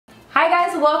Hi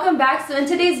guys, welcome back. So in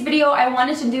today's video I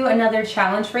wanted to do another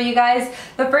challenge for you guys.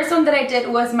 The first one that I did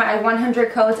was my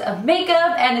 100 coats of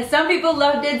makeup, and some people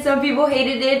loved it, some people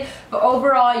hated it, but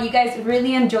overall you guys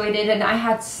really enjoyed it and I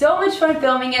had so much fun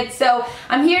filming it. So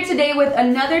I'm here today with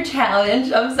another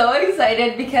challenge. I'm so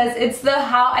excited because it's the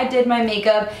how I did my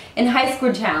makeup in high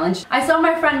school challenge. I saw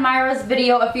my friend Myra's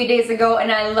video a few days ago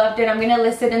and I loved it. I'm gonna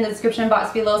list it in the description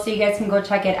box below so you guys can go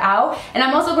check it out, and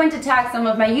I'm also going to tag some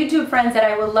of my YouTube friends that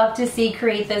I would love to see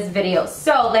create this video.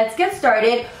 So let's get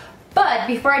started. But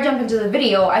before I jump into the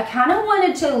video, I kind of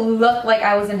wanted to look like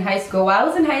I was in high school. While I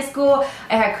was in high school,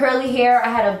 I had curly hair, I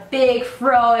had a big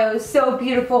fro, it was so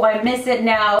beautiful, I miss it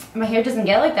now. My hair doesn't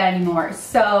get like that anymore,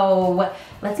 so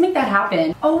let's make that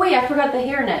happen. Oh wait, I forgot the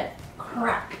hairnet.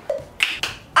 Crap.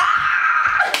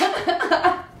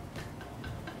 Ah!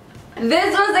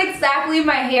 This was exactly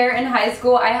my hair in high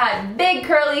school. I had big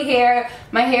curly hair.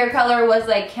 My hair color was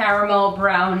like caramel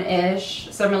brownish,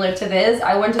 similar to this.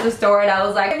 I went to the store and I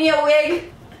was like, give me a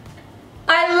wig.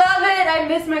 I love it. I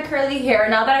miss my curly hair.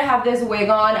 Now that I have this wig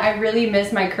on, I really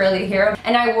miss my curly hair.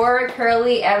 And I wore it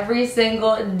curly every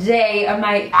single day of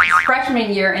my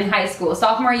freshman year in high school.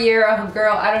 Sophomore year, oh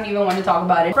girl, I don't even want to talk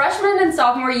about it. Freshman and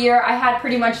sophomore year, I had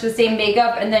pretty much the same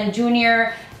makeup, and then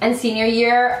junior and senior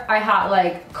year, I had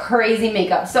like crazy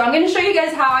makeup. So I'm gonna show you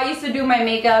guys how I used to do my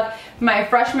makeup my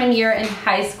freshman year in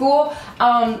high school.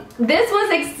 This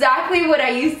was exactly what I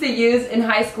used to use in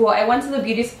high school. I went to the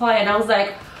beauty supply and I was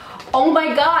like, oh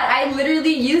my god, I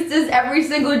literally used this every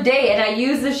single day, and I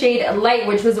used the shade Light,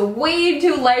 which was way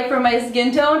too light for my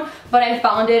skin tone, but I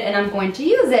found it and I'm going to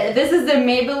use it. This is the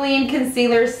Maybelline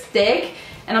Concealer Stick,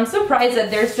 and I'm surprised that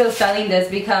they're still selling this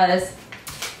because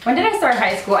when did I start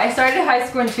high school? I started high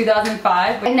school in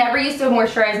 2005. I never used to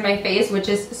moisturize my face, which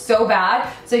is so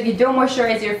bad. So if you don't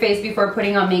moisturize your face before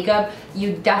putting on makeup,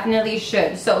 you definitely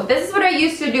should. So this is what I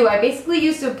used to do. I basically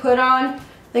used to put on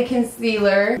the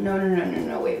concealer.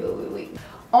 No, wait.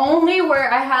 Only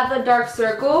where I had the dark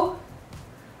circle,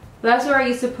 that's where I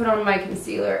used to put on my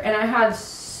concealer. And I had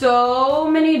so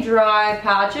many dry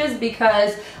patches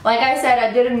because, like I said,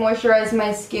 I didn't moisturize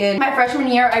my skin. My freshman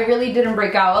year, I really didn't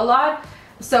break out a lot.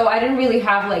 So I didn't really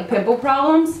have like pimple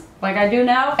problems like I do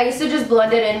now. I used to just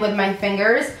blend it in with my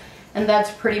fingers, and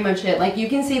that's pretty much it. Like you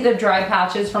can see the dry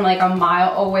patches from like a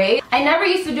mile away. I never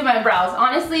used to do my brows.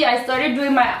 Honestly, I started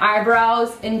doing my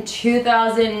eyebrows in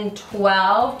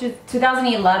 2012 to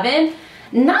 2011.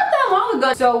 Not that long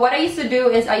ago. So what I used to do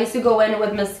is I used to go in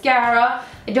with mascara.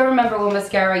 I don't remember what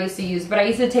mascara I used to use, but I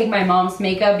used to take my mom's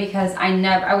makeup because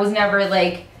I was never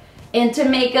like into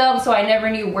makeup, so I never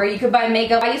knew where you could buy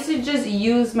makeup. I used to just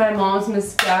use my mom's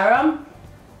mascara.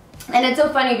 And it's so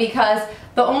funny because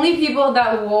the only people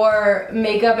that wore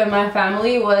makeup in my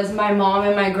family was my mom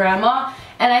and my grandma.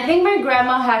 And I think my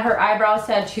grandma had her eyebrows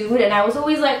tattooed, and I was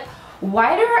always like,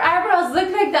 why do her eyebrows look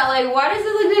like that? Like, why does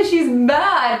it look like she's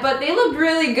mad? But they looked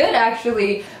really good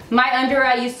actually. My under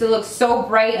eye used to look so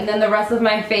bright, and then the rest of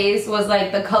my face was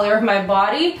like the color of my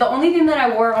body. The only thing that I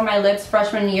wore on my lips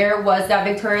freshman year was that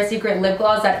Victoria's Secret lip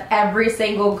gloss that every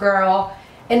single girl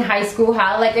in high school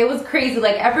had. Like, it was crazy.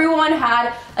 Like, everyone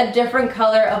had a different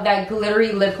color of that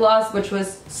glittery lip gloss, which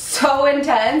was so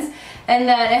intense. And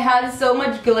then it had so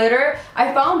much glitter.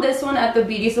 I found this one at the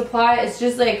beauty supply. It's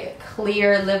just like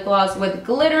clear lip gloss with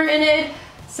glitter in it.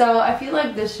 So I feel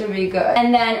like this should be good.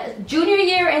 And then junior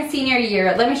year and senior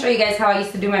year, let me show you guys how I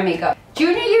used to do my makeup.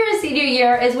 Junior year and senior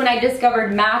year is when I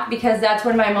discovered MAC, because that's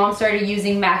when my mom started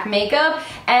using MAC makeup.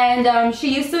 And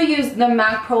she used to use the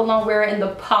MAC Pro Longwear in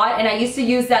the pot, and I used to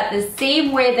use that the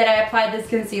same way that I applied this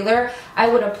concealer. I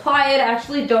would apply it. I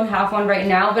actually don't have one right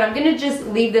now, but I'm gonna just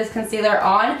leave this concealer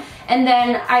on. And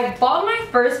then I bought my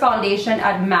first foundation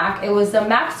at MAC. It was the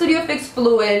MAC Studio Fix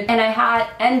Fluid, and I had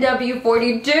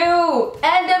NW42.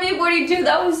 NW42,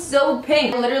 that was so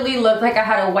pink. It literally looked like I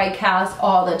had a white cast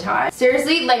all the time.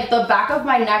 Seriously, like the back of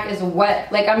my neck is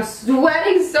wet. Like, I'm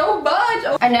sweating so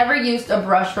much. I never used a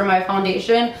brush for my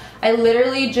foundation. I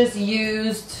literally just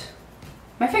used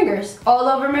my fingers all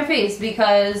over my face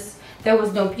because there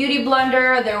was no beauty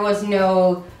blender, there was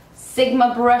no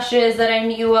Sigma brushes that I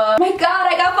knew of. Oh my god,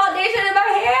 I got foundation in my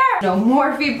hair! No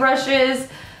Morphe brushes.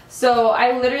 So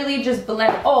I literally just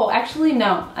blend. Oh, actually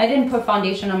no, I didn't put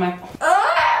foundation on my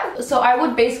So I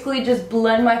would basically just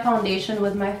blend my foundation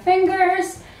with my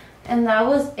fingers, and that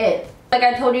was it. Like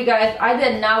I told you guys, I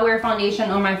did not wear foundation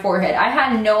on my forehead. I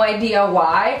had no idea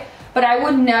why, but I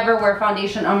would never wear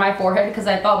foundation on my forehead because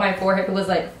I thought my forehead was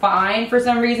like fine for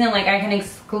some reason. Like I can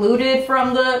exclude it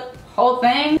from the whole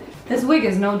thing. This wig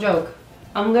is no joke.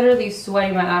 I'm literally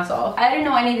sweating my ass off. I didn't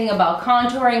know anything about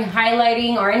contouring,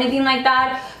 highlighting, or anything like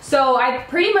that. So I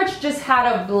pretty much just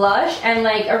had a blush and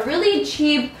like a really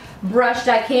cheap brush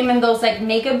that came in those like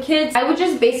makeup kits. I would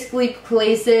just basically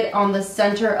place it on the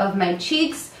center of my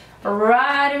cheeks,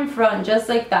 right in front, just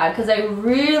like that, because I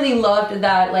really loved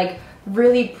that like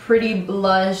really pretty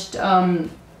blushed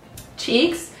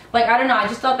cheeks. Like, I don't know, I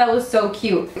just thought that was so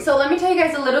cute. So let me tell you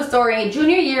guys a little story.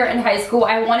 Junior year in high school,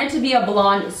 I wanted to be a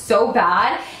blonde so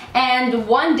bad. And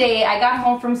one day I got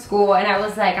home from school and I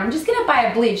was like, I'm just gonna buy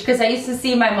a bleach, because I used to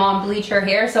see my mom bleach her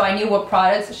hair, so I knew what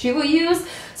products she would use.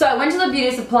 So I went to the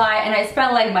beauty supply and I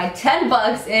spent like my 10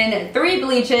 bucks in 3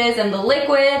 bleaches and the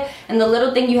liquid and the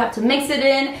little thing you have to mix it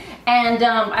in. And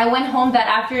I went home that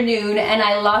afternoon and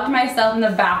I locked myself in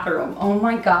the bathroom. Oh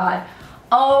my god.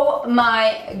 Oh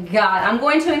my god. I'm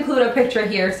going to include a picture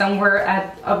here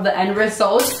somewhere of the end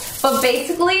result. But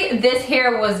basically this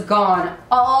hair was gone.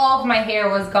 All of my hair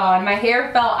was gone. My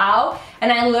hair fell out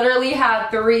and I literally had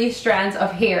 3 strands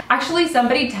of hair. Actually,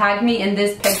 somebody tagged me in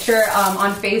this picture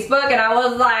on Facebook and I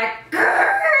was like,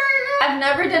 grrr! I've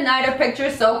never denied a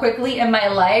picture so quickly in my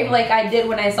life like I did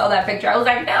when I saw that picture. I was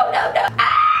like, no, no, no.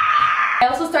 Ah! I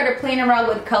also started playing around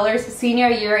with colors senior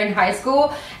year in high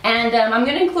school, and I'm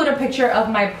gonna include a picture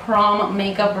of my prom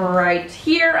makeup right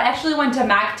here. I actually went to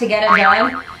MAC to get it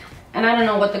done, and I don't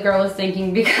know what the girl was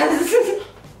thinking because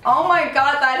oh my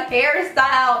god, that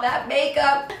hairstyle, that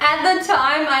makeup. At the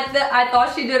time, I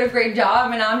thought she did a great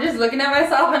job, and I'm just looking at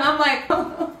myself and I'm like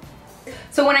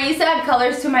So when I used to add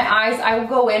colors to my eyes, I would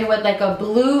go in with like a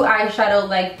blue eyeshadow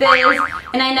like this,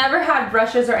 and I never had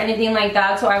brushes or anything like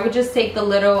that, so I would just take the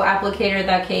little applicator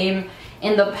that came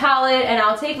in the palette, and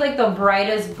I'll take like the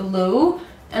brightest blue,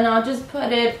 and I'll just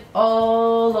put it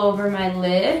all over my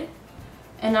lid,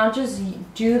 and I'll just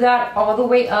do that all the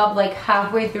way up, like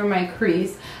halfway through my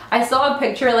crease. I saw a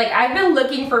picture, like I've been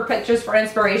looking for pictures for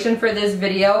inspiration for this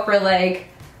video for like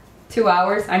 2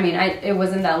 hours. I mean, it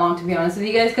wasn't that long, to be honest with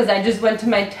you guys, because I just went to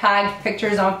my tagged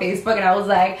pictures on Facebook and I was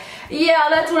like, yeah,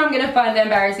 that's where I'm gonna find the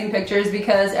embarrassing pictures,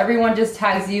 because everyone just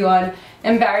tags you on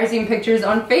embarrassing pictures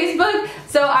on Facebook.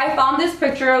 So I found this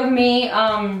picture of me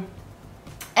and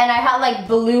I had like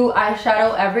blue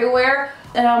eyeshadow everywhere,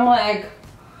 and I'm like,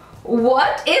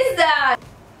 what is that?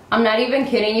 I'm not even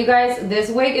kidding you guys, this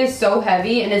wig is so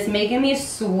heavy and it's making me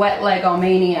sweat like a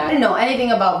maniac. I didn't know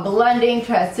anything about blending,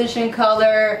 transition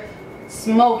color,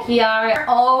 smoky eye.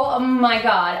 Oh my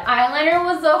god, eyeliner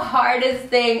was the hardest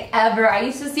thing ever. I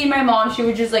used to see my mom, she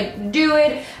would just like do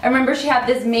it. I remember she had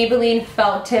this Maybelline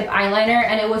felt tip eyeliner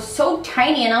and it was so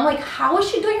tiny, and I'm like, how is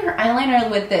she doing her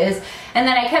eyeliner with this? And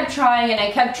then I kept trying and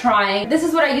I kept trying. This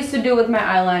is what I used to do with my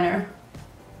eyeliner.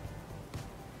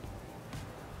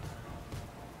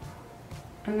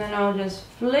 And then I'll just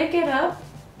flick it up.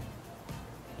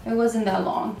 It wasn't that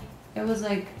long. It was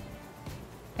like,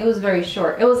 it was very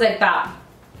short. It was like that.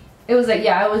 It was like,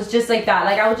 yeah, it was just like that.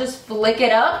 Like I would just flick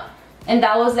it up, and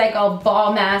that was like a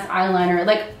bomb ass eyeliner.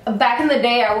 Like back in the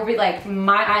day, I would be like,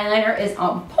 my eyeliner is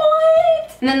on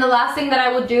point. And then the last thing that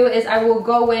I would do is I will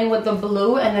go in with the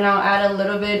blue, and then I'll add a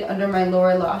little bit under my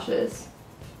lower lashes,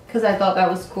 because I thought that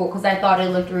was cool, because I thought it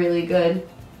looked really good.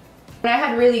 When I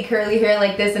had really curly hair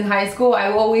like this in high school, I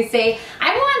would always say,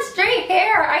 I want straight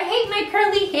hair, I hate my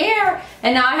curly hair.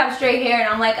 And now I have straight hair and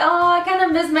I'm like, oh, I kind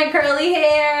of miss my curly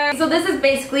hair. So this is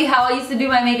basically how I used to do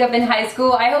my makeup in high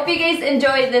school. I hope you guys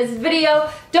enjoyed this video.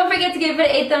 Don't forget to give it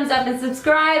a thumbs up and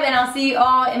subscribe, and I'll see you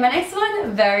all in my next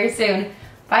one very soon.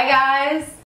 Bye guys.